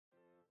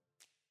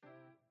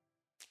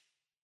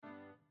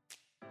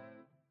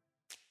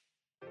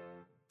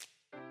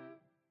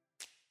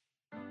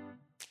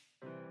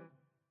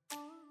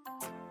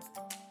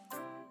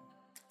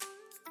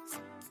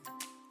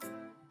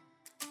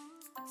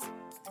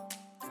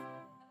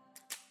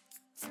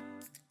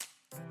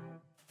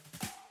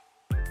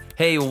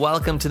Hey,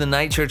 welcome to the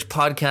Night Church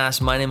podcast.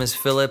 My name is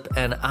Philip,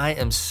 and I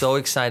am so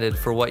excited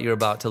for what you're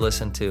about to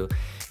listen to.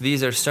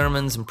 These are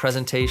sermons and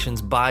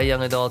presentations by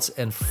young adults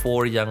and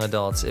for young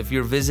adults. If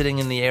you're visiting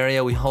in the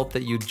area, we hope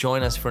that you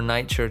join us for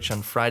Night Church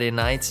on Friday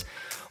nights.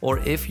 Or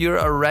if you're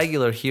a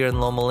regular here in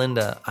Loma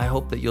Linda, I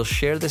hope that you'll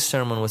share this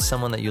sermon with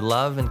someone that you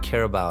love and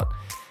care about.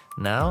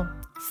 Now,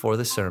 for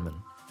the sermon.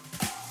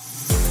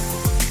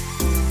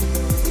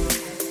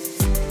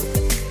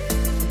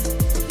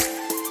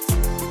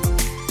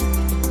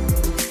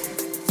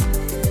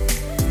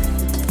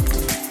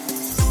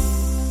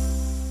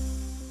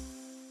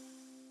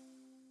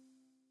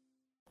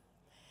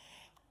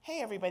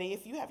 Hey everybody,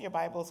 if you have your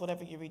Bibles,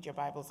 whatever you read your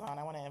Bibles on,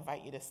 I want to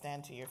invite you to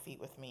stand to your feet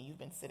with me. You've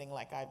been sitting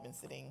like I've been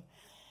sitting.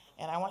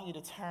 And I want you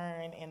to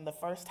turn in the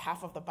first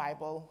half of the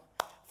Bible,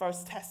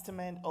 First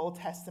Testament, Old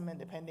Testament,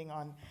 depending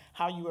on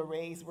how you were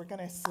raised. We're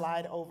going to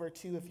slide over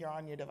to, if you're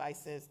on your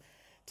devices,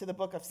 to the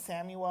book of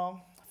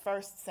Samuel.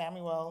 1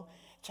 Samuel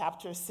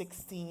chapter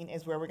 16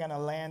 is where we're going to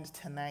land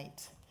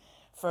tonight.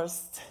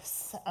 First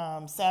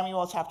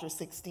Samuel chapter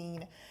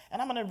 16,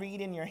 and I'm going to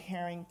read in your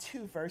hearing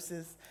two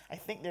verses. I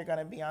think they're going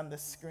to be on the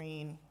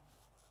screen.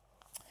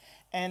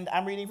 And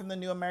I'm reading from the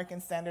New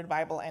American Standard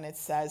Bible, and it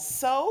says,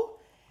 "So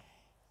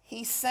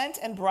he sent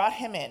and brought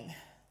him in.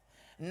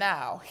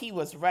 Now he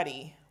was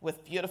ruddy,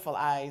 with beautiful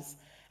eyes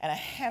and a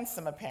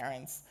handsome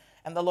appearance.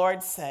 And the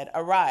Lord said,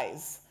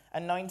 'Arise,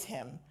 anoint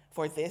him,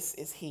 for this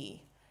is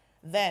he.'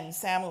 Then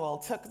Samuel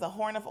took the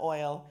horn of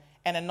oil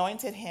and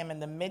anointed him in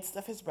the midst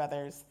of his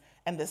brothers.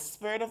 And the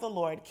Spirit of the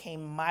Lord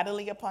came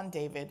mightily upon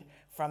David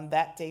from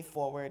that day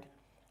forward.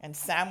 And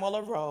Samuel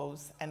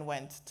arose and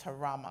went to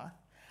Ramah."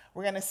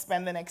 We're going to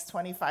spend the next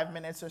 25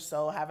 minutes or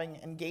so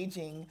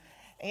engaging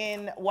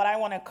in what I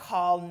want to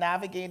call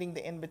navigating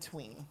the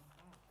in-between.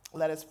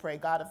 Let us pray.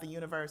 God of the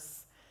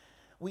universe,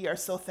 we are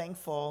so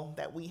thankful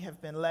that we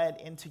have been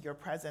led into your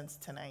presence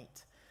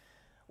tonight.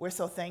 We're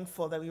so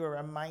thankful that we were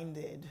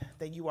reminded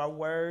that you are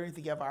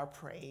worthy of our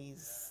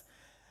praise,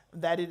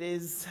 that it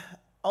is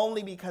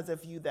only because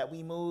of you that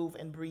we move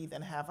and breathe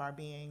and have our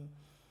being.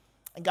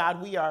 And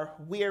God, we are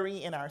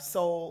weary in our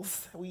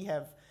souls. We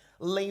have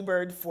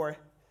labored for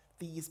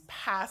these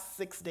past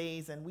 6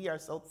 days, and we are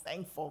so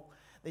thankful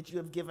that you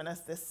have given us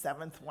this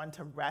seventh one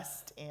to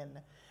rest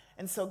in.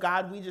 And so,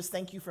 God, we just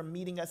thank you for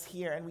meeting us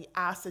here, and we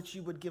ask that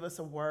you would give us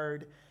a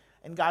word.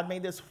 And God, may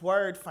this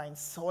word find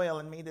soil,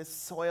 and may this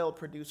soil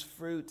produce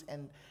fruit.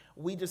 And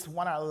we just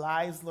want our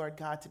lives, Lord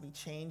God, to be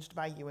changed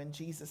by you. In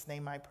Jesus'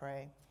 name I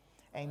pray.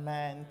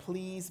 Amen.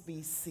 Please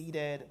be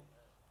seated.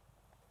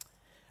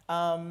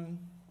 One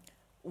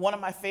of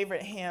my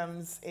favorite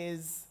hymns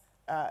is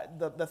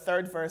the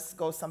third verse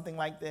goes something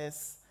like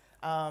this.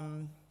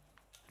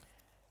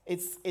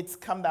 It's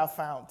 "Come Thou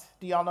Fount."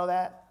 Do y'all know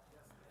that?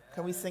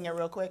 Can we sing it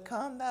real quick?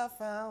 Come thou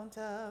fount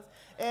of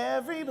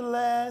every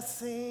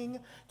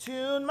blessing,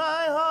 tune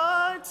my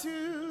heart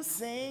to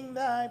sing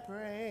thy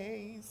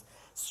praise.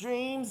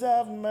 Streams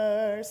of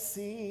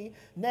mercy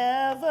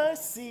never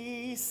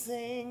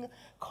ceasing,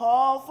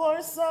 call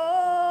for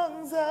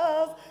songs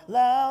of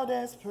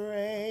loudest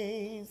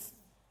praise.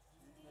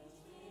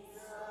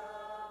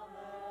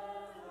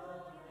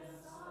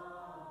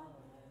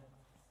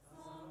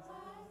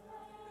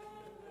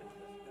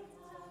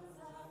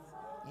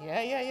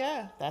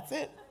 Yeah. That's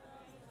it.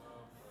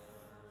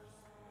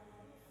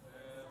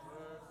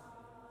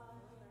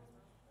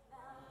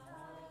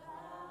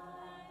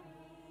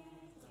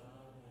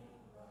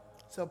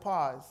 So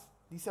pause.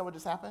 Do you see what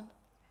just happened?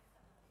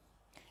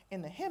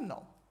 In the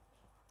hymnal,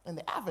 in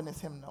the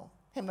Adventist hymnal,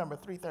 hymn number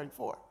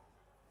 334,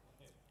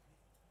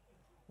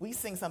 we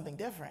sing something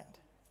different.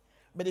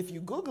 But if you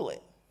Google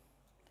it,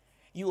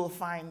 you will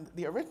find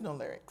the original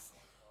lyrics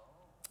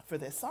for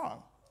this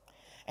song.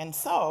 And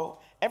so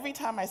every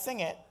time I sing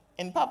it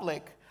in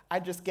public, I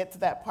just get to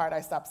that part,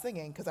 I stop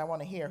singing because I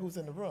want to hear who's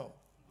in the room.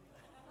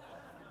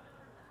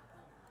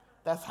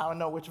 That's how I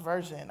know which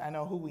version. I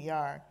know who we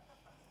are.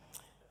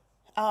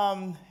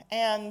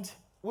 And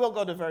we'll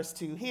go to verse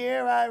 2.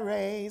 "Here I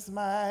raise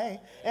my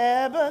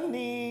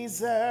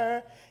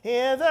Ebenezer,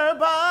 hither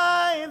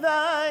by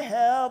thy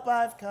help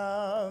I've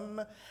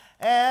come,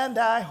 and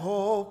I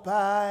hope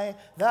by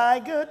thy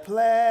good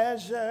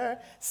pleasure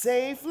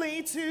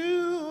safely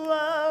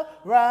to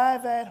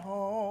arrive at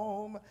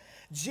home.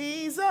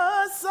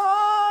 Jesus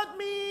sought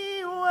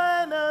me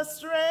when a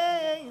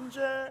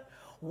stranger,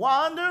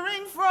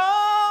 wandering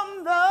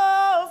from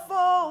the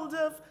fold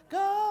of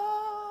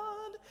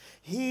God.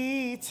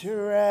 He to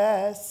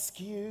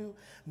rescue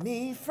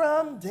me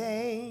from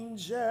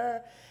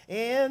danger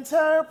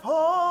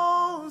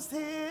interposed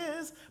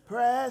his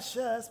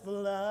precious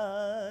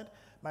blood."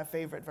 My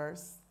favorite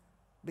verse,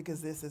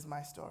 because this is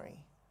my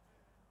story.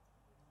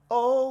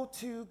 "Oh,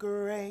 to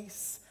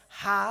grace,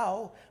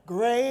 how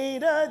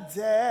great a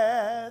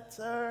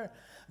debtor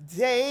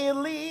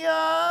daily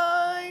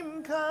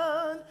I'm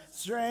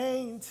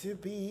constrained to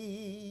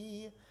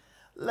be.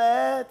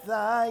 Let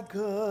thy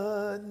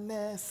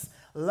goodness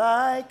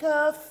like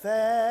a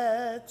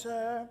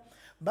fetter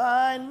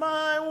bind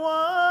my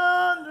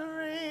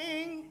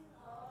wandering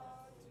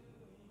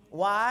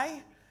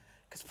Why?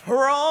 Because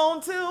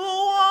prone to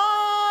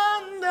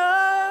wander,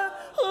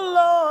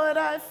 Lord,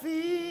 I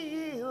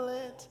feel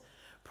it.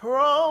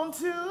 Prone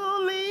to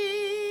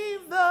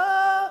leave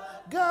the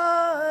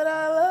God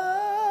I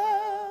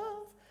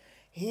love.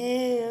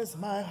 Here's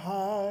my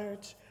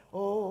heart,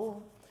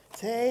 oh,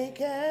 take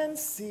and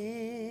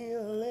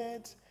seal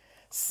it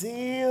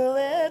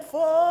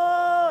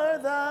for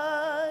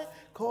thy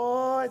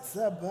courts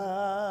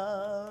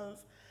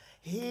above.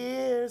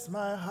 Here's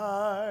my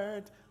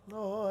heart,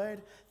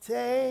 Lord,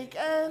 take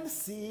and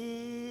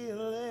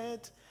seal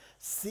it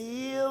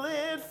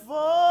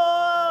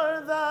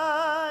for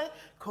thy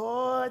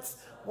courts.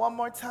 One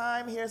more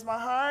time, here's my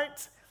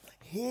heart.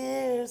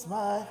 Here's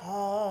my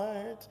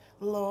heart,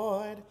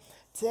 Lord,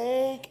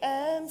 take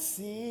and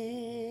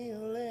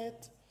seal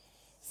it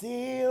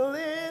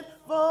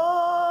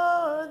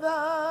for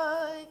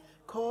thy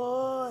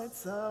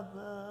courts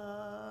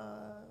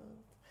above.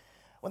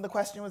 When the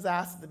question was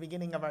asked at the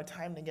beginning of our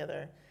time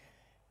together,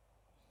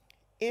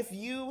 if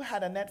you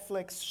had a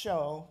Netflix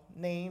show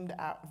named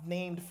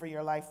for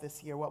your life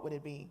this year, what would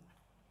it be?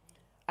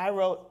 I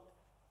wrote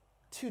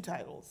 2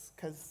 titles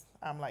because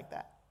I'm like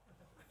that.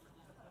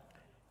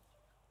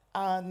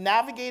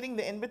 Navigating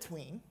the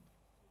in-between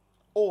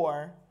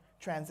or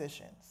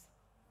Transitions.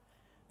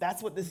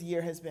 That's what this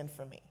year has been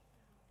for me.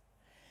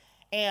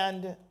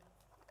 And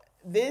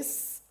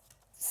this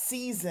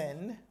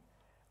season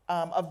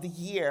of the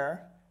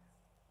year,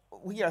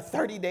 we are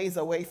 30 days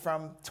away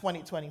from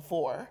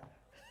 2024.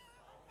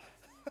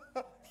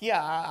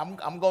 Yeah,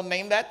 I'm going to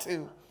name that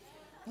too.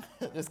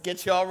 Just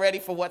get you all ready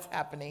for what's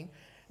happening.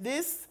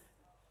 This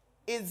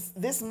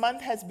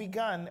month has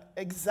begun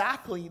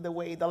exactly the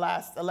way the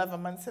last 11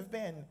 months have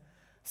been.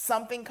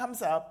 Something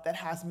comes up that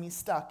has me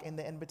stuck in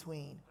the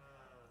in-between.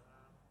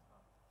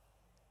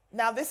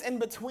 Now, this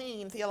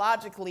in-between,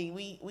 theologically,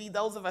 we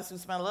those of us who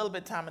spent a little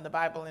bit of time in the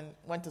Bible and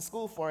went to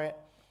school for it,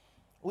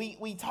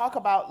 we talk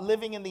about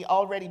living in the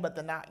already but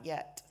the not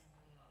yet.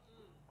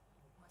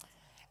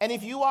 And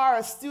if you are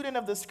a student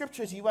of the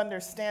scriptures, you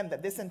understand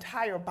that this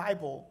entire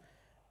Bible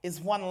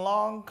is one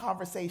long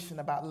conversation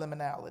about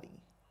liminality.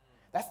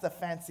 That's the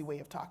fancy way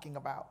of talking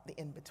about the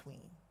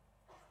in-between.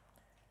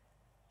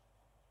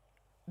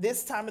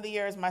 This time of the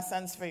year is my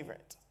son's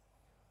favorite,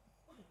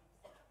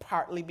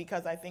 partly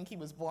because I think he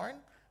was born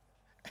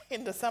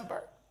in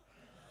December.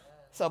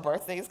 So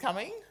birthday is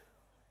coming.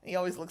 He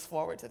always looks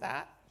forward to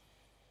that.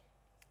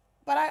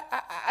 But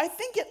I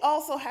think it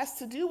also has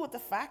to do with the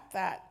fact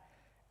that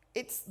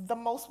it's the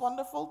most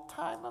wonderful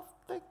time of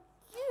the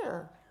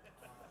year.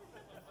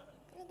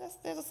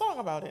 There's a song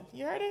about it.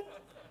 You heard it?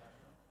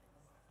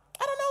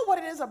 I don't know what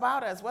it is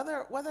about us,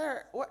 whether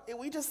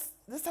we just,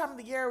 this time of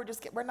the year,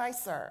 we're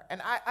nicer.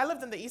 And I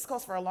lived in the East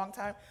Coast for a long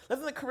time,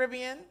 lived in the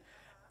Caribbean,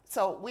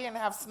 so we didn't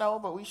have snow,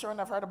 but we sure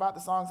enough heard about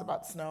the songs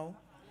about snow.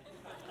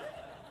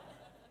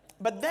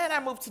 But then I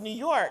moved to New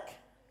York,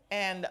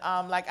 and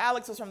like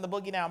Alex was from the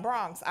Boogie Down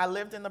Bronx. I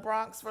lived in the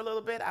Bronx for a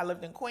little bit. I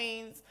lived in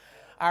Queens.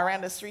 I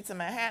ran the streets in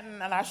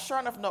Manhattan, and I sure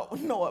enough know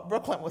what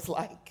Brooklyn was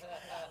like.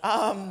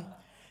 That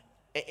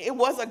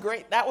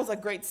was a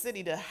great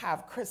city to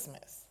have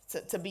Christmas,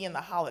 to be in the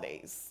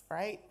holidays,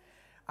 right?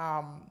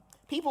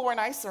 People were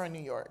nicer in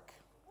New York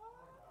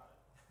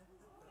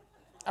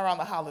around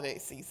the holiday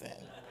season.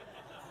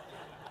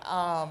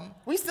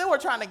 We still were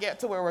trying to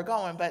get to where we're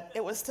going, but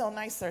it was still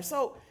nicer.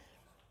 So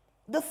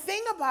the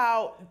thing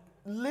about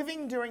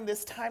living during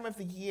this time of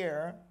the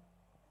year,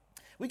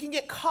 we can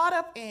get caught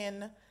up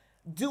in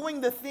doing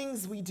the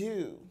things we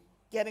do,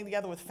 getting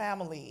together with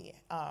family,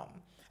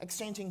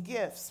 exchanging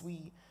gifts.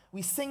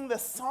 We sing the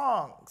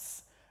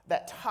songs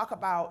that talk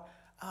about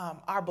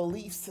our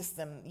belief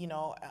system,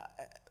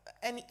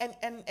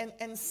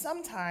 and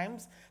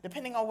sometimes,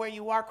 depending on where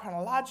you are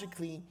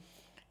chronologically,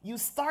 you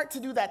start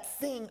to do that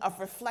thing of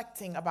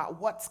reflecting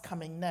about what's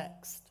coming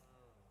next.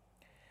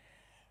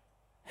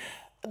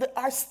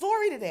 Our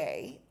story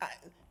today,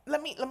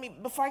 let me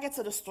before I get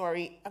to the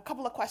story, a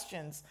couple of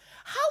questions.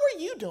 How are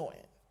you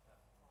doing?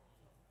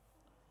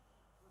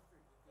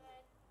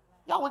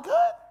 Y'all were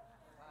good?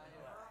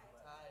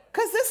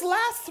 Because this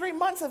last 3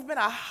 months have been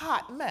a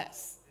hot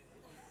mess.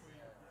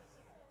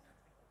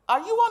 Are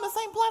you on the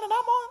same planet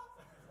I'm on?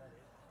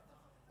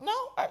 No?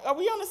 Are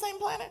we on the same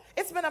planet?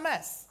 It's been a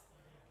mess,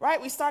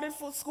 right? We started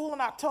school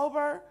in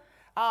October.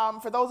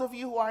 For those of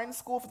you who are in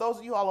school, for those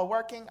of you who are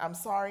working, I'm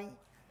sorry.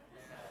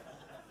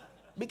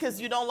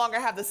 Because you no longer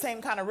have the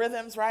same kind of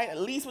rhythms, right? At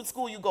least with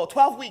school, you go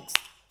 12 weeks,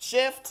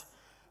 shift.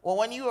 Well,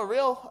 when you're a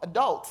real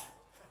adult,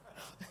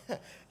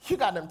 you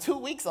got them 2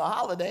 weeks on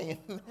holiday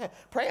and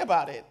pray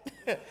about it.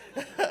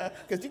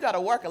 Because you got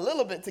to work a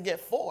little bit to get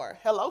 4.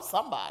 Hello,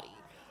 somebody.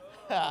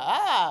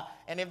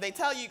 And if they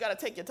tell you got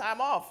to take your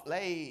time off,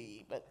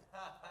 but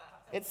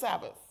it's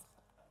Sabbath.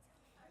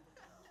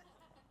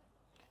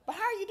 But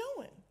how are you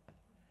doing?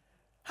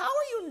 How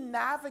are you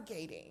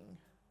navigating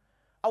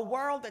a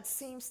world that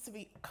seems to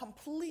be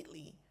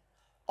completely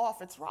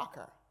off its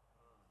rocker?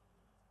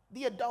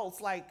 The adults,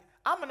 like,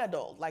 I'm an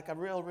adult, like a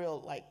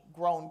real, like,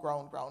 grown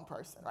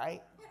person,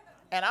 right?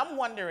 And I'm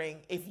wondering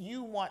if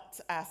you want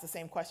to ask the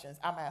same questions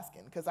I'm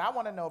asking, because I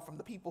want to know from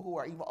the people who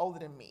are even older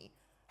than me,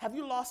 have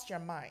you lost your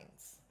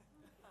minds?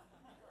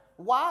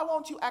 Why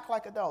won't you act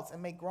like adults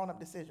and make grown-up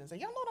decisions? And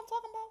y'all know what I'm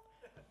talking about?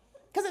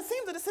 Because it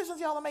seems the decisions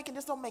y'all are making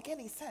just don't make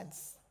any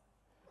sense.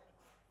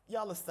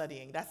 Y'all are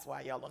studying. That's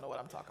why y'all don't know what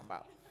I'm talking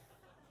about.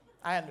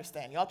 I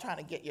understand. Y'all trying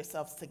to get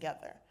yourselves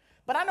together.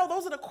 But I know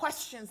those are the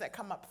questions that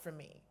come up for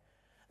me.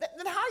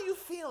 Then how are you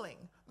feeling?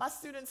 My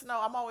students know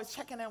I'm always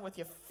checking in with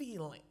your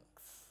feelings.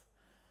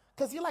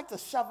 Because you like to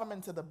shove them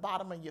into the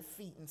bottom of your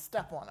feet and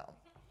step on them.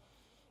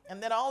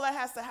 And then all that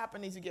has to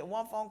happen is you get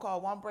one phone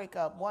call, one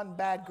breakup, one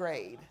bad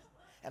grade.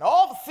 And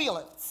all the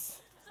feelings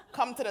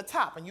come to the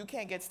top and you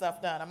can't get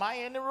stuff done. Am I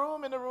in the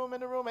room?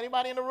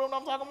 Anybody in the room know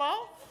what I'm talking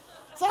about?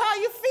 So how are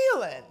you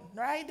feeling,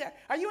 right?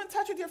 Are you in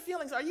touch with your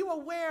feelings? Are you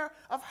aware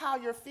of how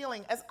you're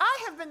feeling? As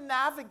I have been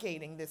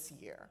navigating this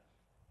year,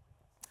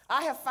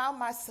 I have found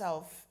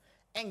myself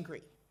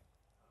angry,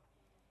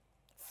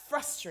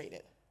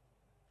 frustrated,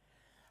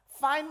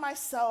 find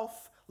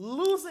myself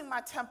losing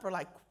my temper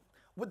like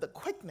with the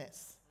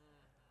quickness.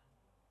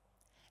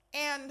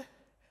 And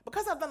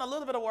because I've done a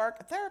little bit of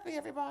work, therapy,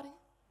 everybody.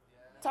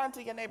 Turn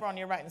to your neighbor on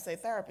your right and say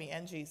therapy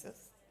and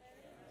Jesus.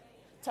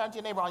 Turn to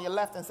your neighbor on your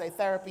left and say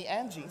therapy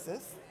and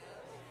Jesus.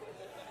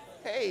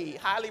 Hey,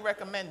 highly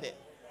recommended.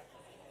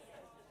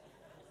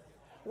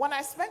 When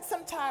I spent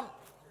some time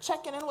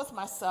checking in with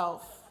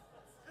myself,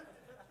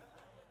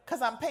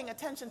 because I'm paying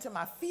attention to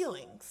my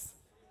feelings,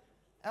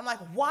 I'm like,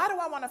 why do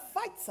I want to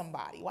fight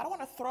somebody? Why do I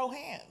want to throw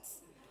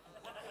hands?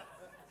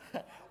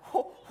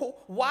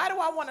 Why do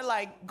I want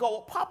to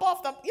go pop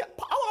off them? Yeah,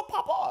 I want to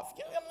pop off.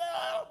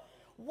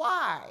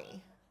 Why?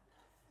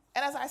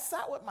 And as I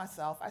sat with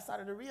myself, I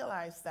started to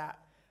realize that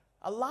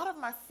a lot of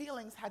my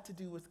feelings had to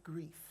do with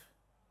grief.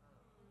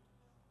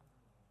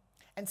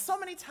 And so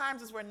many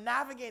times as we're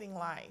navigating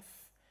life,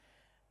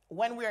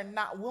 when we're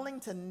not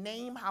willing to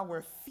name how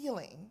we're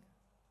feeling,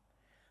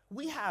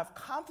 we have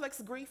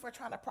complex grief we're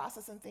trying to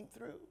process and think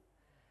through.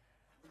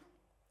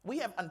 We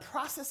have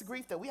unprocessed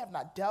grief that we have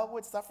not dealt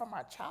with, stuff from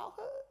our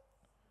childhood,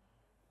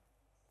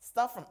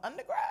 stuff from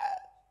undergrad,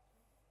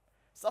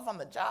 stuff on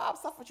the job,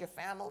 stuff with your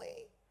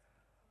family.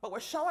 But we're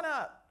showing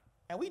up,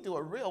 and we do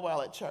it real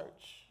well at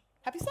church.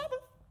 Happy Sabbath.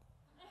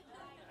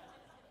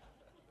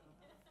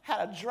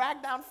 Had a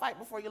drag-down fight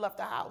before you left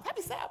the house.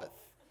 Happy Sabbath.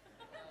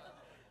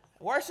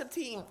 Worship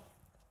team.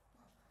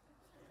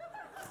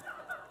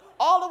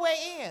 All the way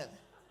in.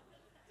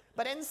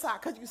 But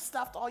inside, because you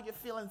stuffed all your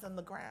feelings in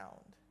the ground.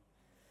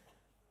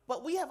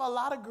 But we have a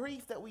lot of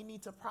grief that we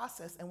need to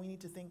process and we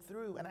need to think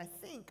through. And I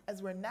think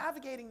as we're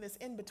navigating this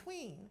in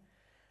between,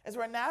 as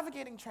we're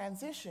navigating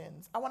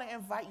transitions, I want to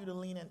invite you to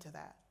lean into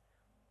that.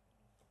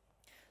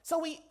 So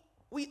we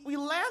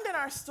land in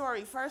our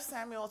story, 1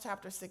 Samuel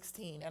chapter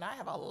 16, and I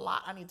have a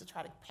lot I need to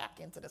try to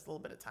pack into this little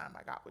bit of time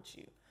I got with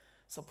you.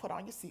 So put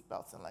on your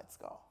seatbelts and let's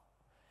go.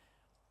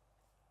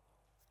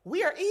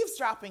 We are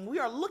eavesdropping. We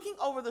are looking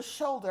over the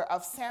shoulder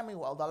of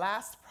Samuel, the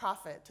last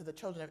prophet to the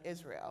children of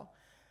Israel,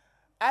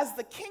 as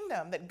the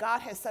kingdom that God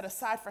has set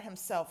aside for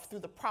himself through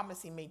the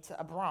promise he made to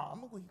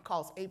Abram, who he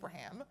calls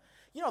Abraham.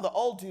 You know, the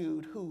old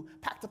dude who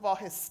packed up all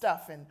his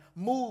stuff and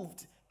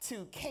moved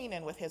to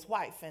Canaan with his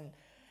wife and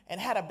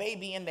had a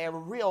baby in there,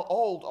 real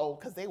old,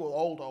 because they were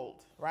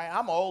old, right?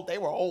 I'm old, they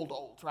were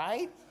old,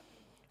 right?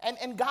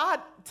 And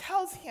God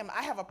tells him,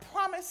 I have a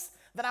promise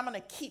that I'm going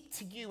to keep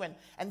to you. And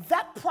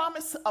that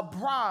promise to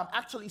Abram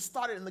actually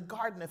started in the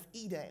Garden of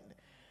Eden,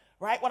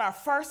 right? When our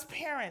first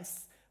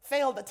parents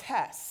failed a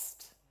test.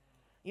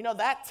 You know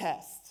that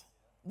test,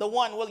 the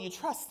one, will you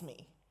trust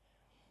me?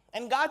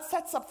 And God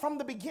sets up from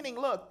the beginning,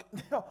 look,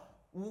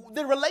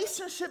 the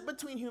relationship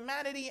between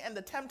humanity and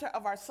the tempter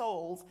of our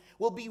souls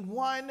will be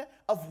one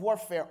of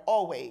warfare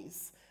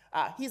always.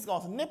 He's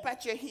going to nip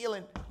at your heel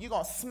and you're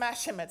going to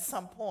smash him at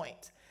some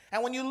point.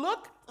 And when you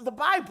look at the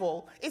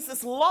Bible, it's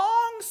this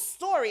long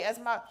story, as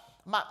my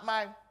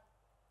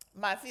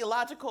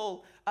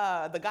theological,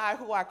 the guy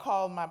who I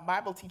call my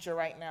Bible teacher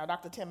right now,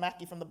 Dr. Tim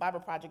Mackey from the Bible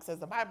Project, says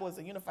the Bible is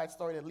a unified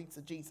story that leads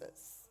to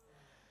Jesus.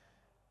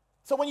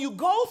 So when you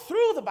go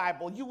through the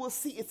Bible, you will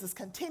see it's this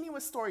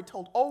continuous story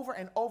told over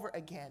and over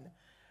again.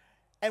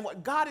 And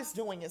what God is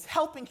doing is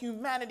helping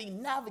humanity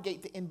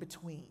navigate the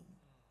in-between.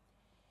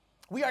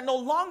 We are no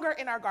longer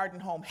in our garden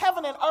home.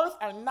 Heaven and earth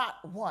are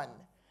not one.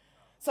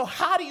 So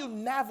how do you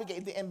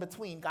navigate the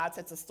in-between? God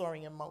sets a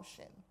story in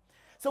motion.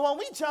 So when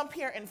we jump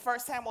here in 1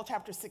 Samuel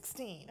chapter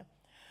 16,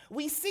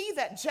 we see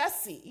that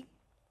Jesse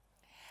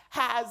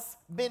has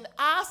been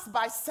asked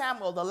by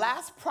Samuel, the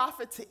last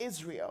prophet to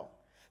Israel,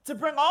 to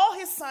bring all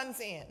his sons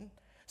in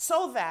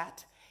so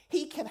that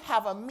he can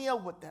have a meal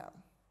with them.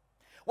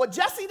 What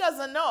Jesse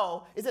doesn't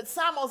know is that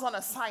Samuel's on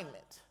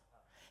assignment.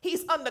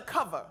 He's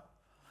undercover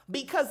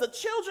because the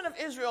children of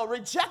Israel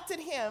rejected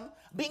him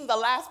being the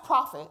last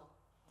prophet,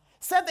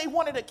 said they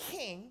wanted a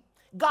king.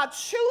 God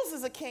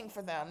chooses a king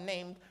for them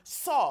named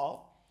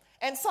Saul.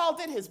 And Saul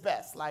did his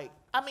best.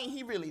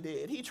 He really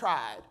did. He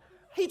tried.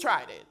 He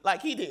tried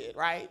it. He did,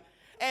 right?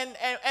 And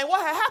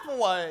what had happened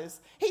was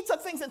he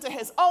took things into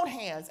his own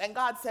hands, and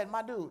God said,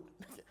 my dude,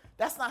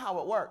 that's not how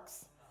it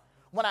works.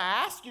 When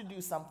I asked you to do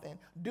something,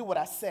 do what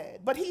I said.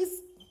 But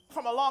he's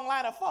from a long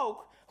line of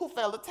folk who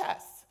failed the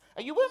test.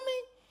 Are you with me?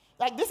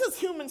 Like, this is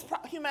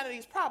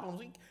humanity's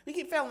problems. We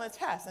keep failing the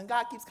test, and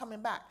God keeps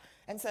coming back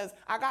and says,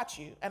 I got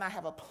you, and I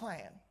have a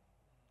plan.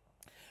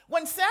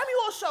 When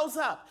Samuel shows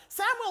up,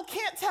 Samuel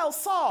can't tell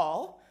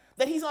Saul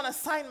that he's on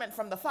assignment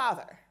from the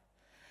Father.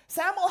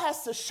 Samuel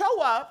has to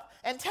show up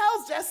and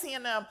tells Jesse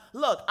and them,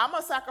 look, I'm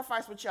going to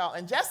sacrifice with y'all.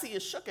 And Jesse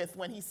is shooketh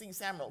when he sees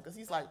Samuel, because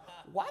he's like,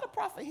 why the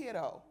prophet here,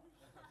 though?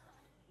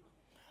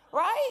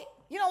 Right?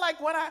 You know, like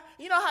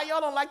you know how y'all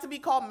don't like to be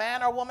called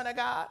man or woman of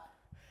God?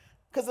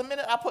 Because the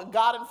minute I put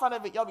God in front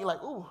of it, y'all be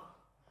like, ooh,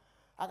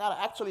 I got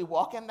to actually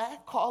walk in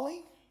that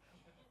calling.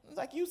 It's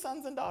like, you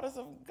sons and daughters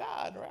of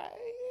God, right?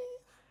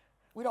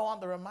 We don't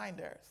want the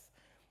reminders.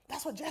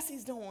 That's what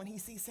Jesse's doing when he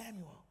sees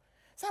Samuel.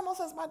 Samuel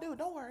says, my dude,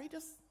 don't worry.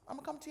 I'm going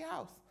to come to your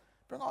house.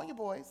 Bring all your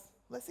boys.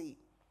 Let's eat.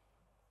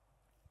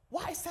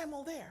 Why is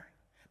Samuel there?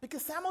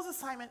 Because Samuel's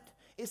assignment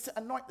is to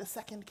anoint the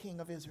second king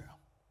of Israel.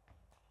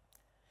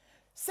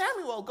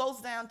 Samuel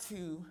goes down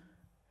to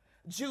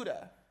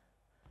Judah.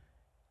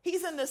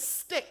 He's in the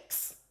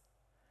sticks.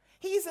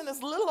 He's in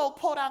this little old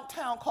podunk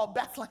town called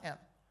Bethlehem.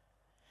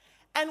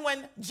 And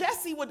when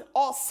Jesse with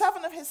all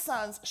 7 of his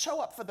sons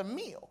show up for the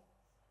meal,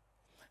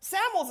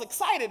 Samuel's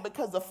excited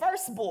because the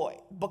first boy,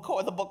 the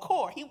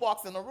Bakor, he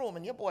walks in the room,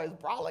 and your boy is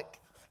brolic.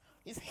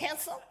 He's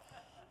handsome.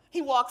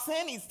 He walks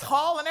in, he's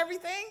tall and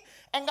everything,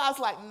 and God's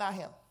like, not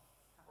him.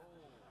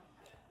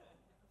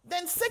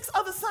 Then 6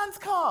 other sons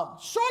come.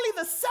 Surely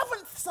the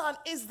 7th son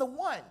is the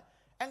one.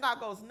 And God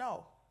goes,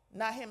 no,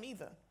 not him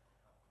either.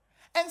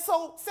 And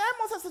so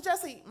Samuel says to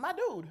Jesse, my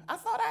dude, I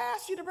thought I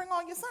asked you to bring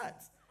all your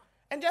sons.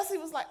 And Jesse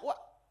was like, what?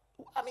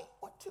 I mean,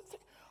 1, 2, 3.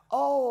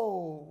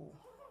 Oh,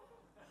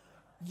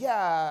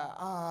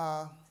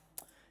 yeah,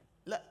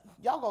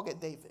 y'all go get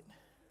David.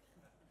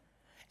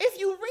 If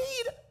you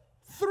read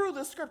through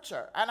the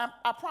scripture, and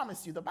I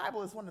promise you, the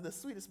Bible is one of the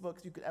sweetest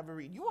books you could ever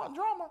read. You want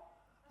drama?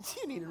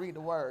 You need to read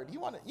the word. You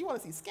want to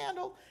see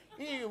scandal?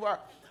 You need to read.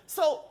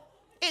 So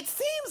it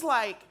seems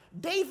like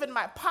David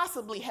might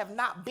possibly have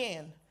not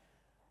been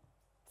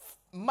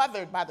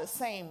mothered by the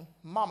same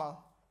mama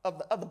of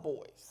the other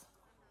boys.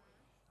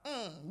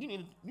 You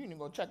need to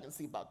go check and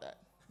see about that.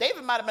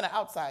 David might have been an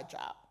outside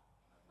child.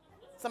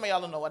 Some of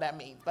y'all don't know what that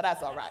means, but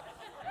that's all right.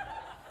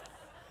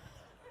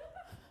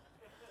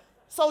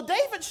 So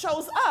David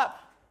shows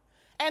up,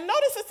 and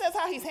notice it says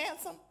how he's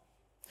handsome,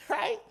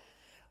 right?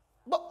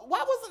 But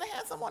why wasn't the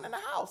handsome one in the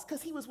house?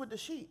 Because he was with the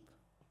sheep.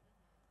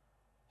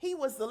 He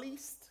was the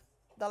least,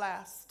 the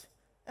last,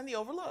 and the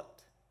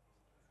overlooked.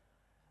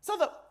 So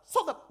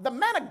the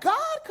man of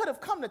God could have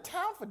come to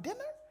town for dinner,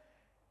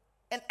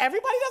 and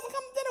everybody doesn't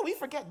come to dinner. We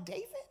forget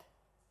David.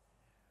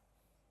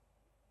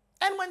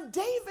 And when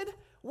David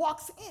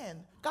walks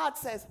in, God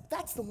says,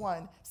 that's the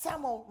one.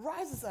 Samuel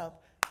rises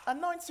up,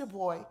 anoints your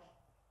boy,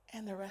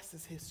 and the rest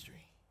is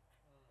history.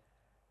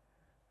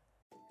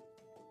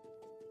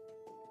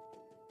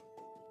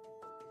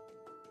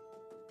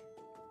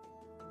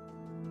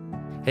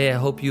 Hey, I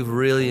hope you've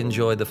really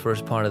enjoyed the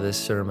first part of this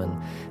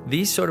sermon.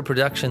 These sort of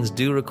productions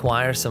do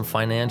require some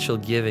financial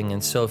giving,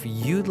 and so if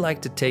you'd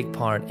like to take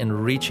part in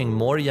reaching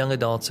more young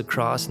adults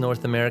across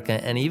North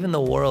America and even the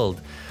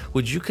world,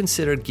 would you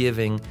consider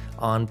giving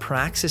on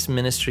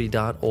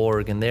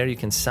praxisministry.org? And there you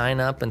can sign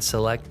up and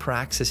select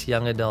Praxis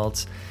Young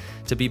Adults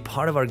to be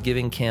part of our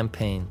giving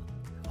campaign.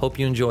 Hope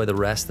you enjoy the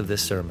rest of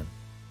this sermon.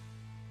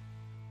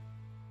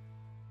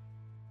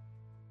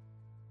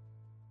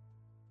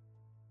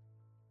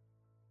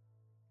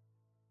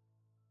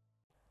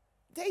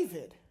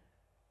 David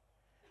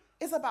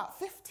is about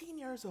 15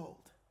 years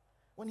old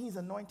when he's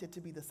anointed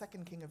to be the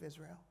second king of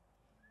Israel.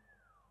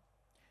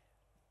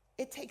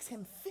 It takes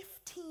him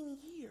 15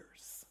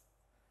 years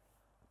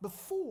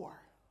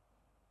before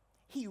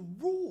he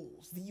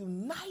rules the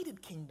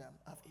united kingdom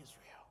of Israel.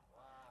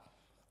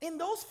 In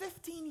those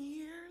 15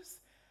 years,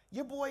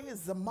 your boy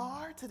is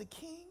Zamar to the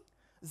king.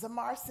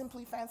 Zamar,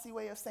 simply fancy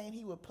way of saying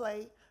he would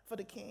play for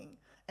the king,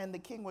 and the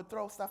king would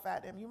throw stuff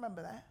at him. You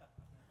remember that?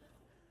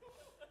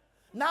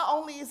 Not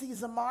only is he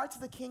Zamar to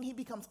the king, he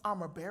becomes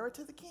armor bearer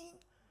to the king,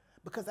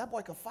 because that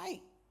boy could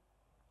fight.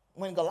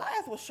 When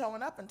Goliath was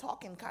showing up and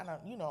talking kind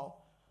of,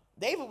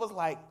 David was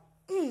like,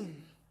 ain't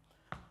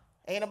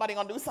nobody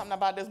gonna do something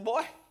about this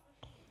boy?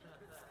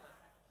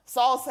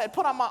 Saul said,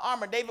 put on my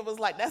armor. David was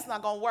like, that's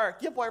not gonna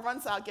work. Your boy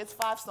runs out, gets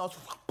 5 stones,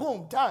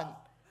 boom, done.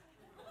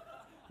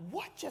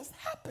 What just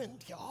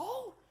happened,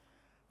 y'all?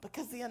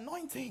 Because the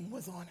anointing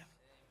was on him.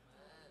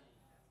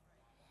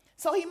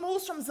 So he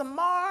moves from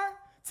Zamar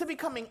to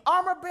becoming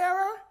armor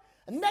bearer.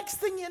 Next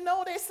thing you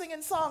know, they're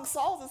singing songs.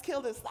 Saul has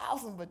killed his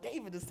 1,000, but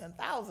David is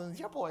 10,000.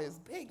 Your boy is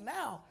big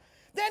now.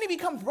 Then he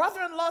becomes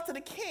brother-in-law to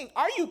the king.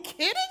 Are you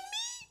kidding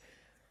me?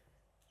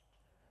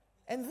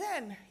 And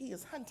then he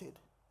is hunted.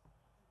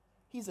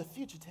 He's a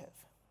fugitive.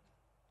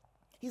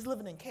 He's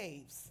living in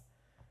caves.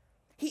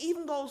 He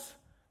even goes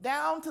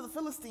down to the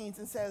Philistines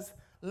and says,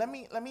 let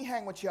me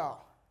hang with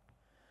y'all.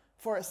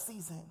 for a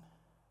season.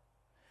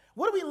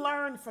 What do we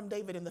learn from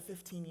David in the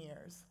 15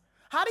 years?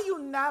 How do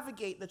you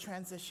navigate the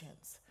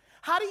transitions?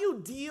 How do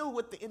you deal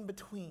with the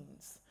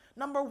in-betweens?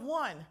 Number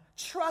one,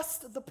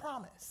 trust the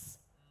promise.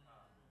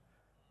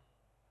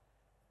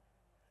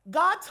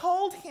 God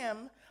told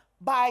him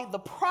by the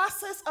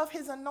process of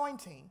his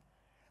anointing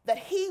that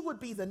he would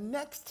be the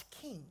next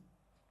king.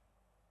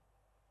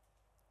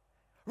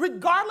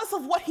 Regardless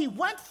of what he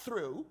went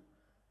through,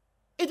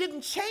 it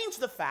didn't change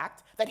the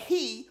fact that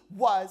he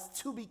was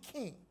to be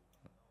king.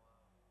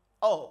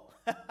 Oh,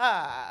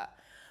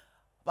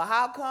 but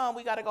how come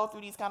we got to go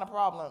through these kind of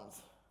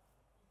problems?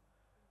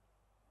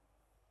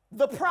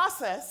 The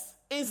process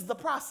is the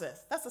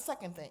process. That's the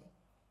second thing.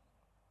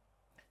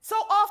 So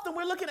often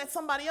we're looking at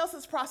somebody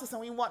else's process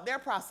and we want their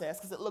process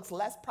because it looks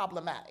less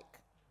problematic.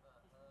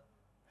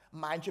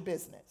 Mind your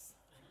business.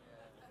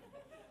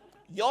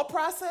 Your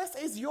process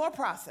is your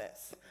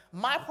process.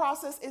 My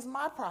process is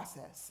my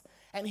process.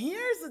 And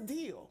here's the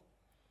deal.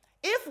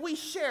 If we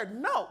shared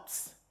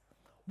notes,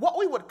 what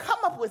we would come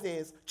up with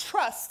is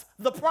trust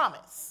the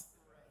promise.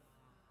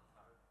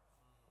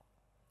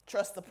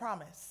 Trust the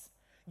promise.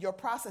 Your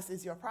process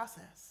is your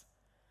process.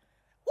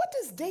 What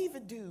does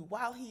David do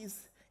while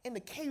he's in the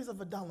caves of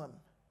Adullam?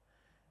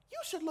 You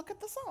should look at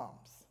the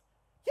Psalms.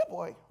 Your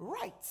boy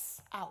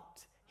writes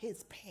out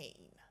his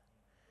pain.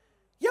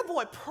 Your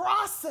boy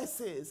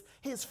processes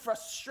his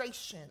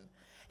frustration.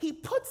 He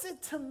puts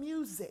it to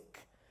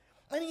music.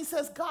 And he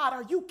says, God,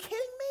 are you kidding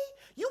me?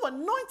 You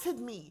anointed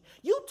me.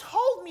 You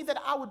told me that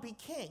I would be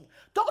king.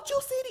 Don't you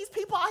see these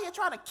people out here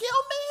trying to kill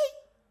me?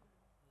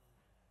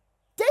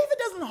 David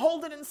doesn't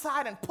hold it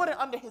inside and put it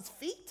under his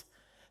feet.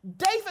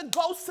 David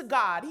goes to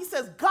God. He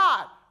says,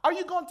 God, are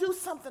you going to do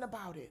something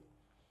about it?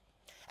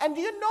 And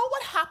do you know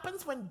what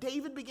happens when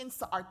David begins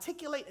to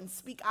articulate and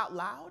speak out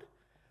loud?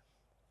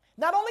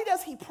 Not only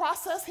does he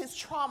process his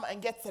trauma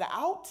and gets it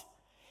out,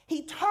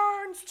 he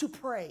turns to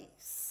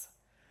praise.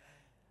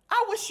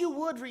 I wish you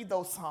would read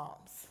those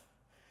Psalms,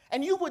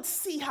 and you would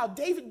see how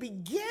David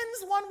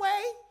begins one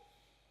way,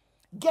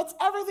 gets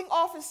everything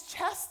off his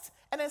chest,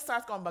 and then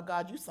starts going, but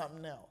God, you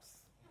something else.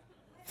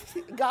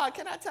 God,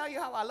 can I tell you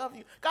how I love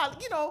you? God,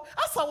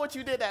 I saw what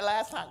you did that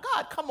last time.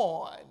 God, come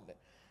on.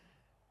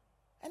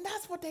 And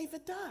that's what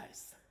David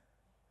does.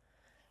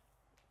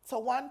 So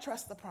 1,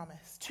 trust the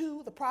promise.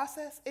 2, the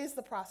process is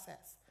the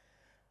process.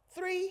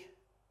 3,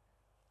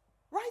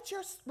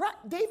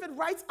 David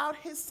writes out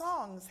his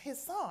songs, his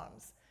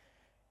psalms.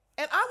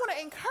 And I want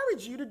to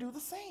encourage you to do the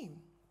same.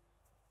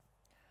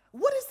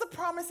 What is the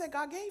promise that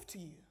God gave to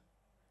you?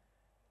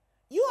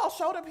 You all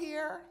showed up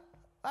here.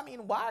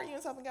 Why are you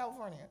in Southern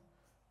California?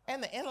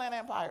 And the Inland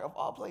Empire of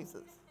all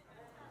places.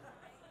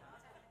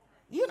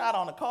 You're not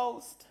on the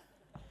coast.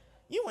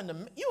 You in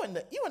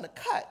the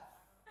cut.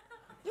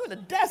 You in the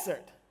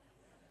desert.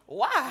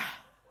 Why?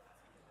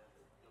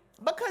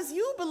 Because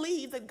you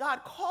believe that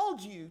God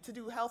called you to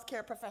do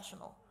healthcare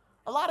professional.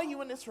 A lot of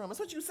you in this room, that's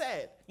what you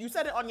said. You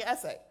said it on your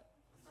essay.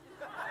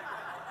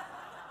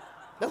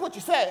 That's what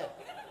you said.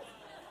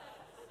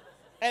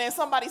 And then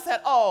somebody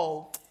said,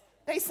 oh,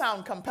 they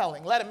sound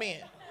compelling. Let them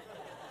in.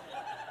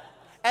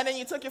 And then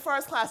you took your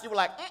first class. You were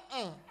like,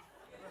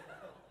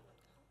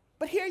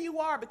 But here you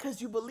are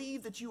because you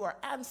believe that you are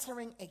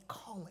answering a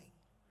calling.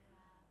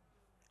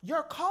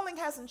 Your calling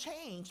hasn't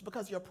changed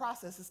because your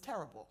process is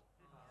terrible.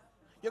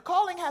 Your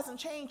calling hasn't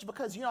changed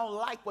because you don't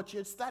like what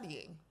you're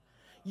studying.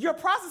 Your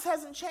process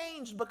hasn't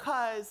changed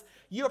because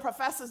your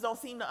professors don't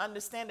seem to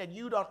understand that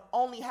you don't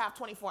only have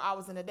 24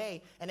 hours in a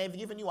day and they've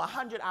given you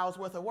 100 hours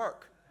worth of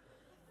work.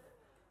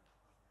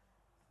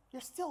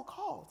 You're still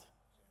called.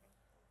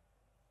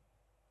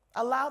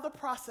 Allow the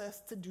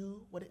process to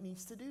do what it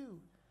needs to do.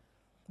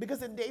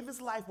 Because in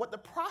David's life, what the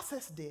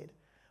process did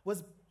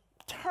was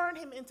turn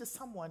him into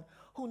someone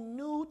who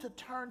knew to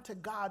turn to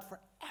God for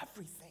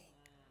everything.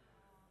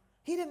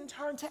 He didn't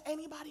turn to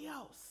anybody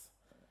else.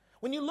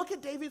 When you look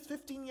at David's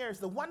 15 years,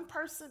 the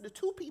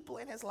 2 people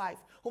in his life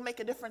who make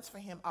a difference for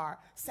him are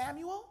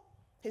Samuel,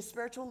 his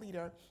spiritual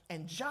leader,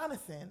 and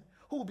Jonathan,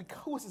 who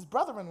was his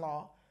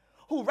brother-in-law,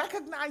 who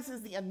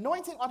recognizes the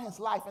anointing on his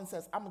life and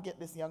says, I'm going to get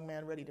this young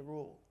man ready to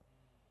rule.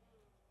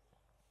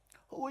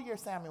 Who are your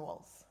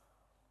Samuels?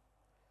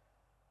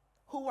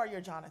 Who are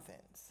your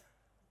Jonathans?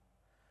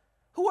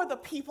 Who are the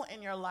people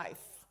in your life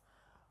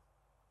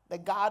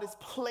that God has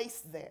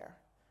placed there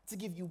to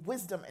give you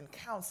wisdom and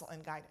counsel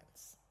and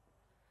guidance?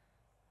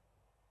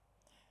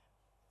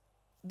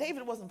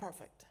 David wasn't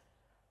perfect.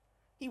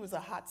 He was a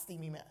hot,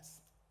 steamy mess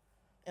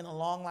in a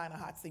long line of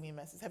hot, steamy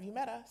messes. Have you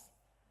met us?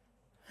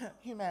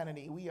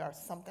 Humanity, we are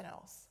something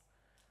else.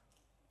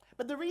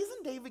 But the reason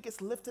David gets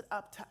lifted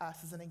up to us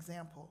as an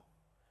example,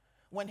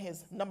 when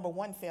his number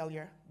 1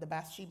 failure, the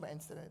Bathsheba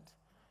incident,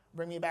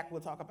 bring me back,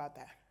 we'll talk about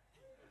that.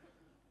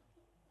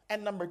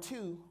 And number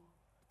 2,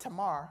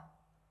 Tamar,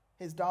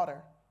 his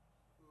daughter.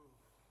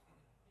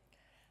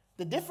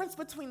 The difference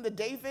between the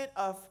David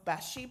of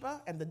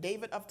Bathsheba and the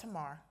David of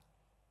Tamar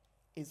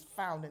is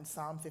found in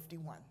Psalm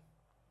 51.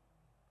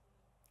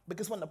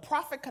 Because when the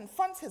prophet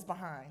confronts his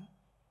behind,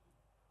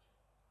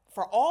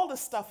 for all the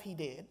stuff he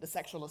did, the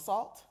sexual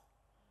assault,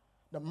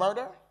 the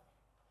murder,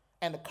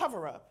 and the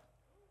cover-up,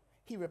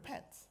 he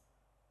repents.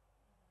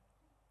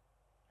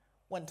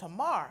 When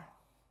Tamar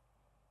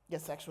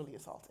gets sexually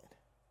assaulted,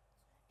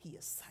 he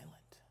is silent.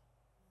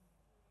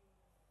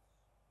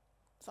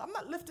 So I'm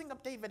not lifting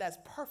up David as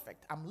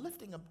perfect. I'm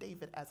lifting up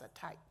David as a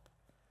type.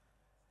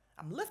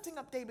 I'm lifting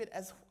up David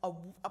as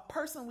a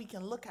person we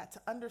can look at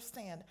to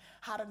understand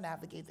how to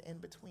navigate the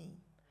in-between.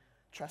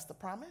 Trust the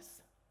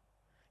promise.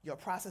 Your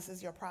process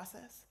is your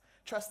process.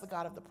 Trust the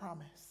God of the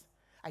promise.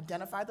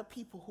 Identify the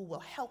people who will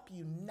help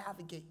you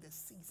navigate this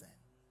season.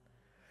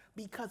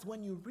 Because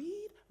when you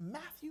read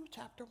Matthew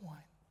chapter 1,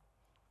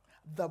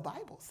 the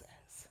Bible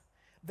says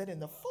that in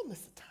the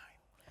fullness of time,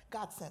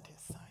 God sent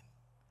his son.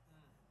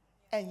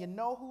 And you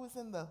know who is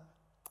in the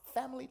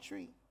family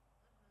tree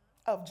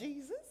of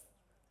Jesus?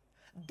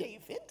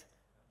 David.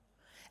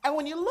 And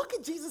when you look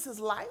at Jesus'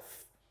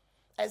 life,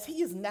 as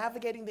he is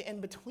navigating the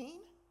in-between,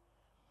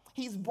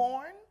 he's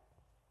born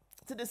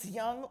to this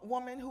young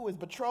woman who is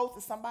betrothed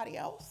to somebody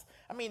else.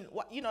 I mean,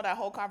 you know that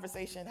whole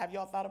conversation. Have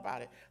y'all thought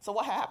about it? So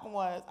what happened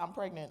was, I'm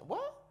pregnant.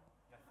 What?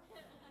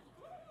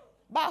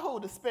 By who?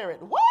 The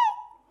Spirit. What?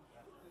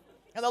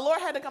 And the Lord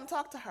had to come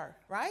talk to her,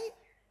 right?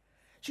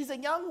 She's a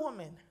young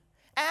woman.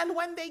 And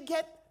when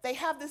they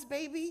have this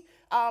baby,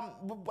 as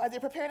they're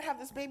preparing to have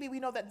this baby, we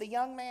know that the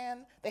young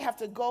man, they have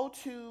to go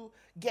to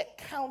get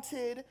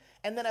counted.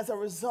 And then as a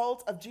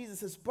result of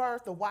Jesus'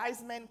 birth, the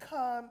wise men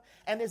come,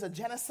 and there's a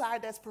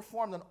genocide that's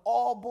performed on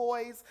all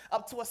boys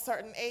up to a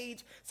certain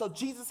age. So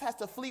Jesus has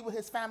to flee with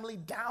his family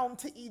down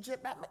to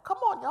Egypt. Come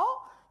on,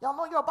 y'all. Y'all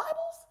know your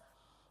Bibles?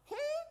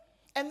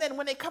 And then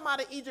when they come out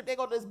of Egypt, they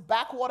go to this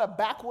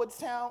backwoods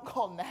town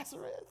called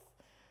Nazareth.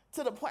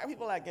 To the point where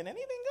people are like, can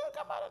anything good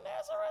come out of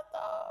Nazareth,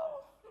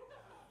 though?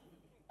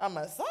 A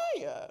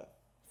Messiah?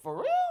 For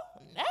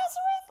real?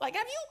 Nazareth? Like,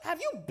 have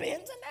you been to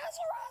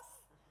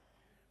Nazareth?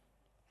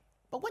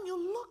 But when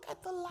you look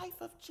at the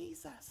life of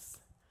Jesus,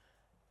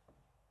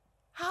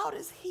 how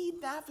does he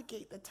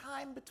navigate the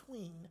time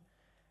between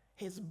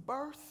his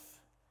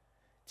birth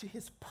to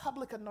his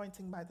public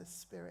anointing by the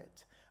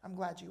Spirit? I'm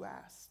glad you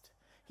asked.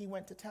 He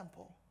went to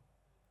temple.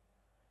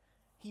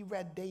 He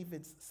read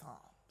David's Psalms.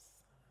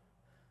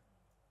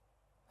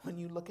 When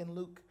you look in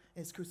Luke,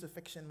 his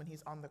crucifixion, when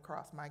he's on the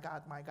cross, my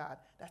God,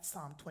 that's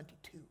Psalm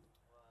 22. Wow.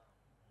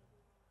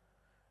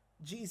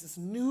 Jesus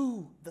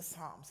knew the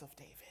Psalms of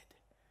David.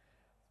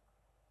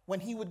 When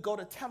he would go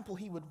to temple,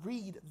 he would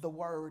read the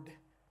word.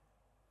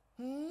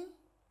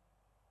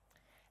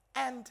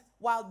 And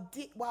while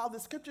the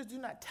scriptures do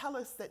not tell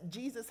us that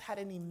Jesus had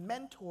any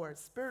mentors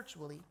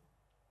spiritually,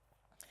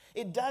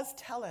 it does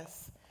tell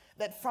us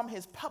that from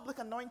his public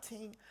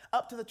anointing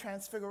up to the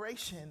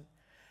transfiguration,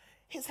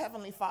 his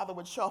heavenly Father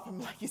would show up and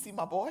be like, you see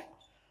my boy?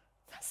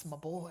 That's my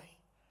boy.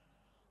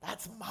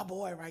 That's my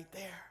boy right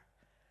there.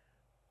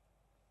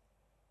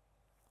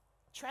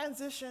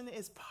 Transition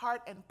is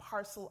part and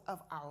parcel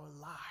of our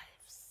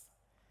lives.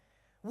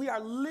 We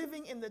are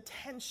living in the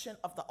tension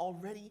of the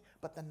already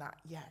but the not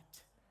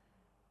yet.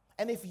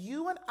 And if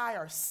you and I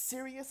are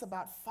serious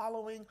about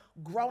following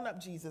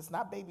grown-up Jesus,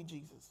 not baby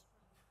Jesus.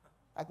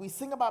 Like we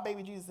sing about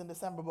baby Jesus in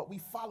December, but we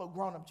follow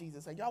grown-up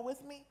Jesus. Are y'all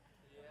with me?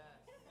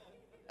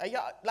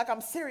 Y'all, like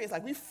I'm serious,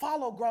 like we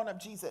follow grown-up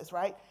Jesus,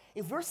 right?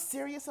 If we're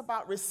serious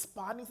about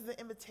responding to the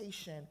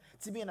invitation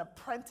to be an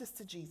apprentice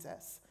to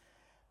Jesus,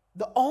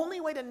 the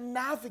only way to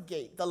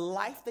navigate the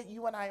life that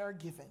you and I are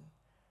given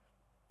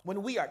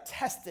when we are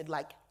tested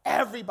like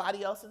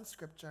everybody else in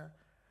Scripture,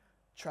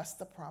 trust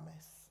the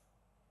promise.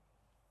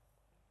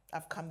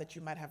 I've come that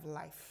you might have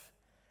life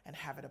and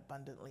have it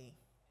abundantly.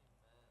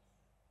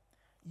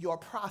 Your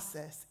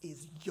process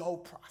is your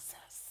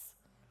process.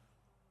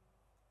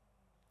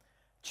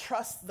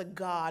 Trust the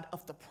God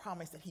of the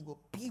promise that he will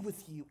be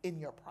with you in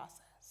your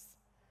process.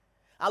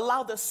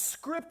 Allow the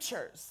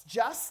scriptures,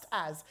 just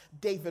as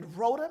David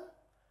wrote them,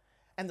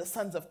 and the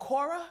sons of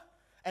Korah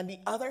and the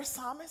other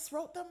psalmists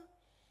wrote them,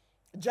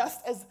 just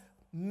as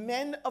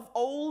men of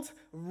old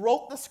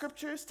wrote the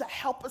scriptures to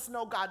help us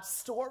know God's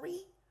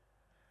story,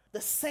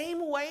 the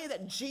same way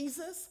that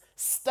Jesus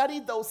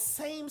studied those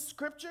same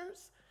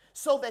scriptures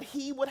so that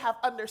he would have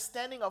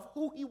understanding of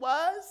who he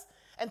was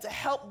and to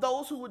help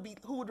those who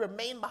would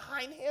remain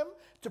behind him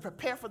to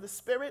prepare for the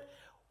Spirit,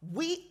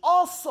 we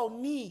also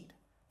need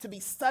to be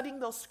studying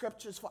those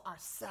scriptures for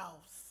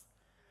ourselves.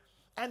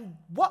 And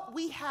what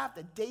we have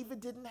that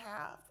David didn't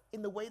have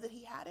in the way that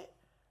he had it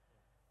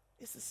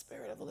is the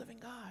Spirit of the living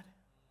God.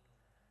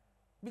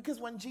 Because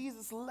when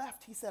Jesus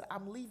left, he said,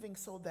 I'm leaving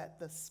so that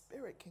the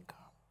Spirit can come.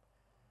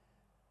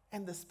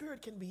 And the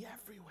Spirit can be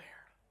everywhere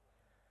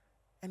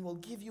and will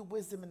give you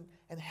wisdom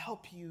and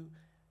help you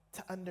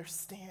to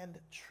understand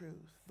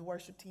truth. The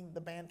worship team, the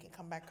band can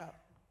come back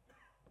up.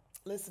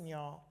 Listen,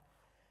 y'all.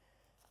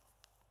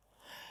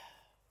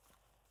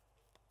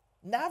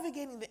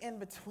 Navigating the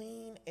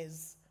in-between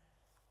is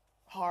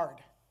hard.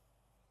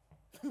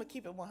 I'm going to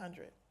keep it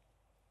 100.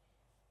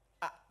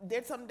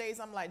 There's some days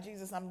I'm like,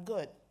 Jesus, I'm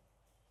good.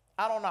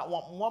 I do not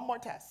want one more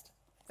test.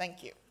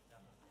 Thank you.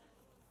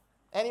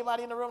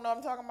 Anybody in the room know what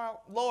I'm talking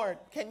about? Lord,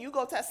 can you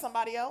go test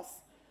somebody else?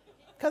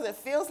 Because it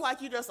feels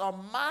like you're just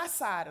on my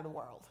side of the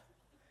world.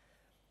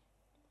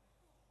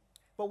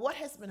 But what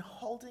has been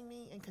holding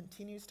me and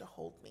continues to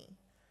hold me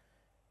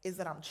is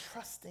that I'm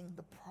trusting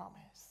the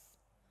promise.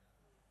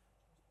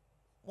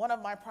 One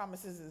of my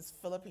promises is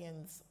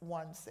Philippians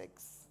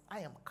 1:6. I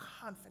am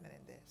confident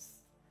in this,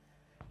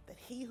 that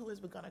he who has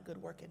begun a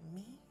good work in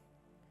me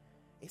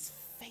is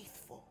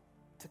faithful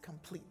to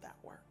complete that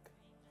work.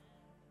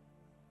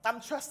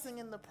 I'm trusting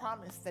in the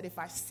promise that if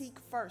I seek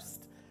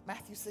first,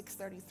 Matthew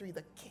 6:33,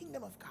 the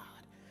kingdom of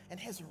God and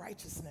his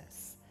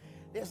righteousness,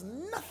 there's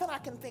nothing I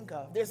can think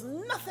of. There's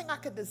nothing I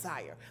could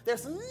desire.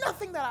 There's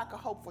nothing that I could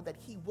hope for that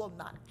he will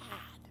not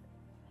add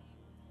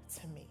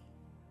to me.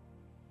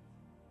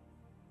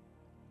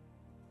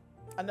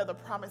 Another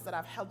promise that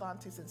I've held on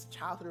to since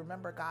childhood,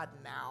 remember God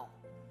now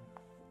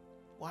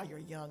while you're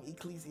young,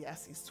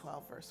 Ecclesiastes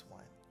 12 verse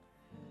 1.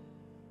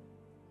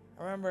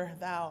 Remember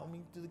thou, let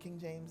me do the King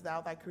James,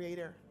 thou thy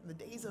creator, in the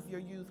days of your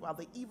youth, while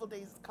the evil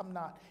days come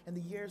not, and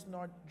the years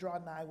nor draw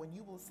nigh, when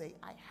you will say,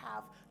 I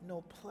have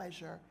no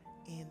pleasure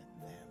in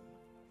them.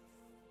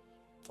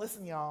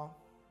 Listen, y'all,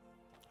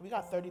 we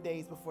got 30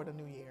 days before the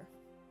new year.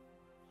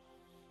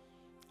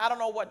 I don't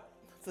know what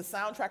the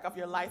soundtrack of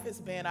your life has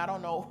been. I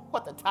don't know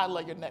what the title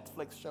of your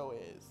Netflix show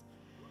is.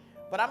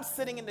 But I'm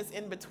sitting in this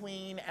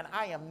in-between, and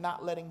I am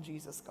not letting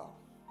Jesus go.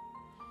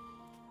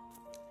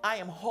 I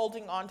am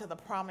holding on to the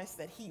promise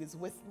that he is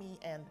with me,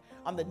 and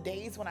on the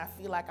days when I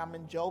feel like I'm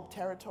in Job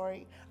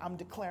territory, I'm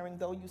declaring,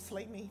 though you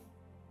slay me,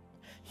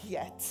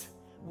 yet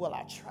will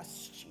I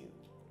trust you.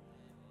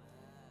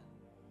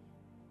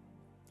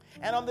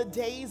 And on the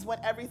days when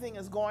everything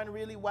is going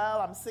really well,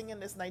 I'm singing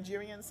this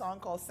Nigerian song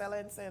called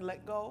Sele and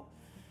Let Go.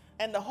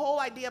 And the whole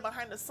idea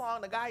behind the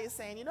song, the guy is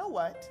saying, you know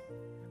what?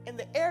 In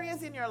the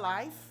areas in your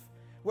life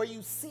where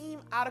you seem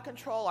out of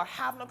control or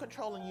have no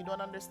control and you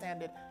don't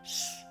understand it,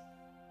 shh.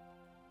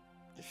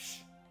 Just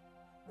shh.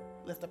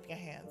 Lift up your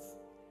hands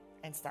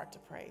and start to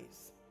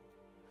praise.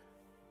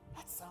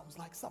 That sounds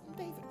like something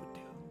David would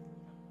do.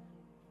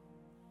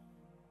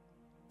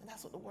 And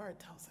that's what the word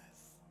tells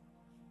us.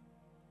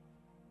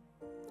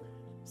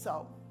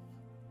 So,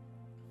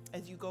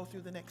 as you go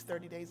through the next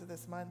 30 days of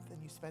this month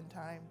and you spend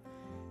time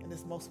in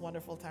this most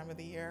wonderful time of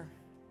the year,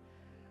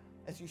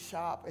 as you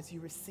shop, as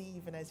you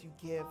receive, and as you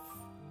give,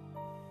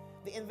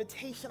 the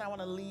invitation I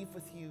want to leave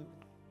with you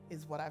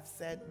is what I've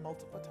said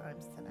multiple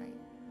times tonight.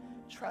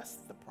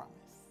 Trust the promise.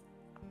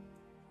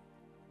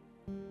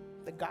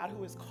 The God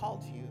who has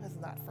called you has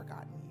not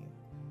forgotten you.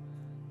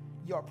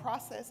 Your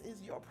process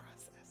is your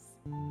process.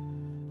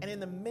 And in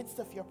the midst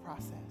of your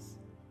process,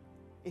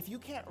 if you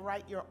can't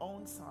write your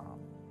own psalm,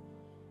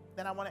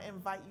 then I want to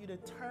invite you to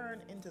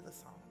turn into the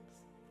Psalms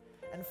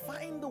and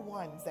find the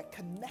ones that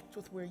connect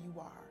with where you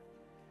are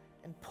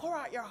and pour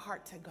out your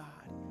heart to God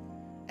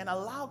and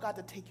allow God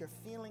to take your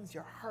feelings,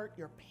 your hurt,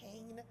 your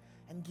pain,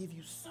 and give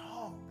you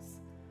songs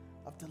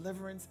of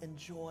deliverance and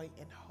joy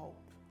and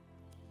hope.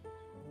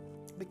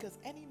 Because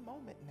any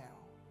moment now,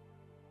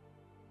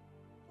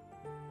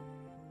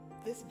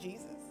 this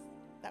Jesus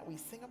that we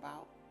sing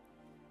about,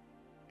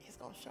 he's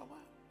going to show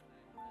up.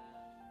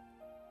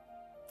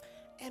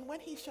 And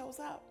when he shows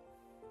up,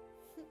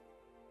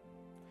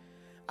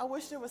 I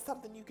wish there was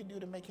something you could do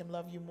to make him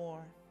love you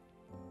more,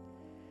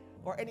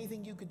 or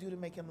anything you could do to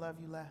make him love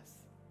you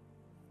less.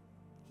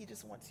 He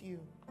just wants you,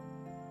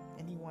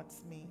 and he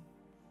wants me,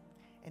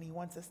 and he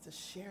wants us to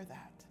share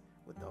that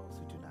with those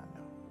who do not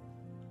know.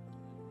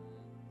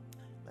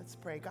 Let's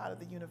pray. God of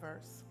the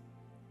universe,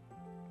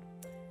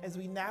 as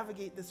we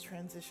navigate this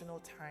transitional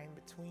time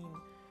between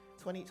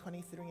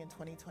 2023 and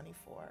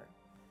 2024,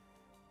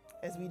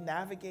 as we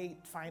navigate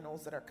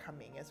finals that are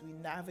coming, as we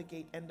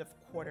navigate end of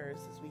quarters,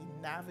 as we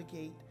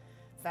navigate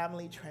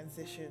family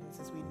transitions,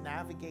 as we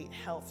navigate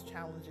health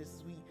challenges,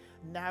 as we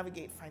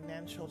navigate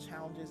financial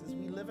challenges, as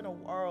we live in a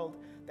world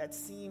that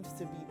seems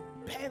to be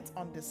bent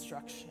on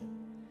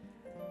destruction,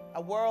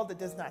 a world that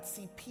does not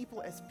see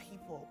people as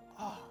people.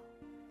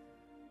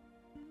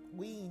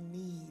 We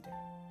need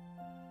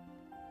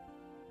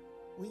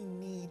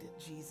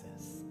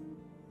Jesus.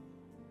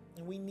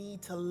 And we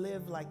need to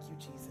live like you,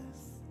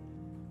 Jesus.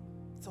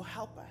 So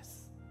help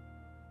us.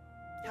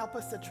 Help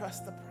us to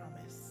trust the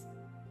promise.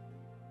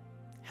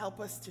 Help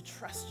us to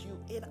trust you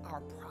in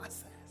our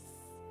process.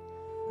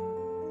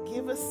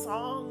 Give us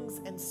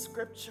songs and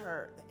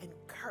scripture that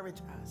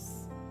encourage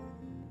us.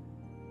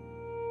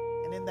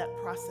 And in that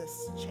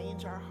process,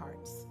 change our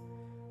hearts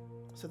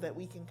so that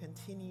we can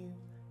continue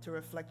to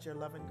reflect your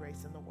love and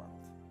grace in the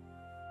world.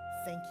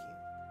 Thank you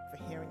for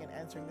hearing and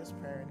answering this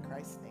prayer in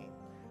Christ's name.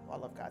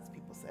 All of God's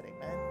people said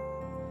amen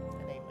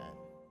and amen.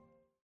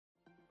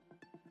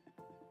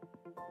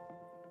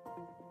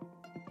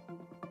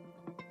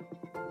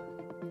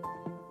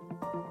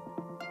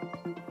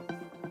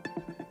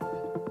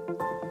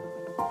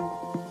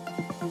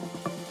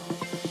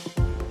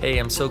 Hey,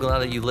 I'm so glad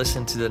that you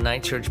listened to the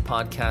Night Church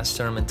podcast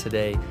sermon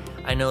today.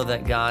 I know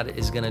that God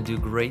is going to do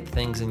great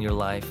things in your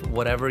life.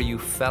 Whatever you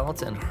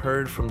felt and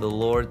heard from the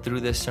Lord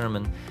through this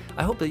sermon,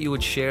 I hope that you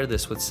would share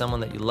this with someone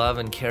that you love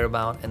and care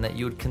about, and that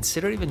you would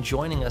consider even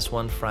joining us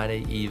one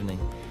Friday evening.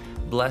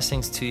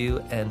 Blessings to you,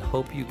 and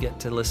hope you get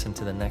to listen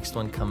to the next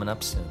one coming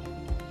up soon.